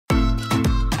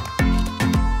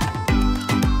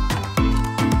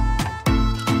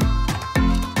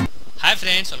Hi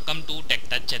friends, welcome to Tech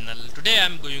Touch channel. Today I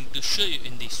am going to show you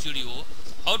in this video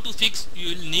how to fix.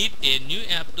 You will need a new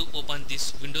app to open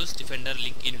this Windows Defender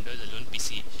link in Windows 11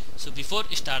 PC. So before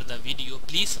start the video,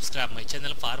 please subscribe my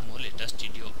channel for more latest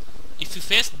video. If you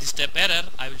face this step error,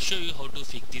 I will show you how to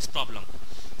fix this problem.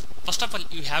 First of all,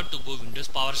 you have to go Windows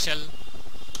PowerShell.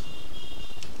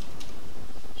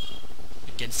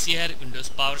 You can see here Windows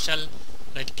PowerShell.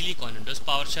 Right click on Windows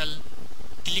PowerShell.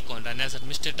 Click on Run as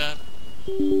Administrator.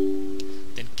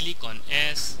 Then click on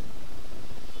As.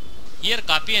 Here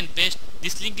copy and paste.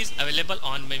 This link is available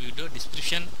on my video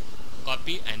description.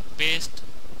 Copy and paste.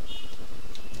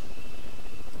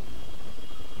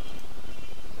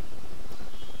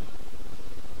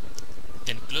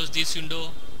 Then close this window.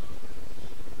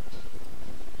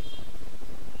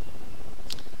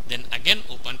 Then again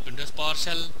open Windows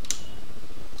PowerShell.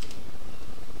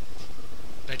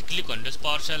 Right click on Windows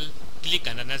PowerShell. Click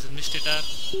on Run as Administrator.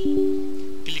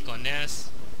 Click on As.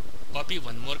 Copy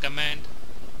one more command.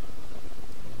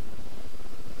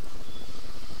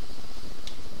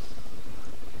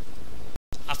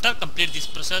 After complete this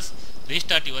process,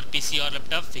 restart your PC or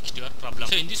laptop, fix your problem.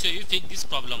 So in this way you fix this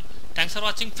problem. Thanks for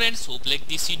watching friends. Hope you like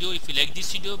this video. If you like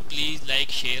this video, please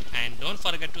like, share and don't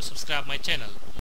forget to subscribe my channel.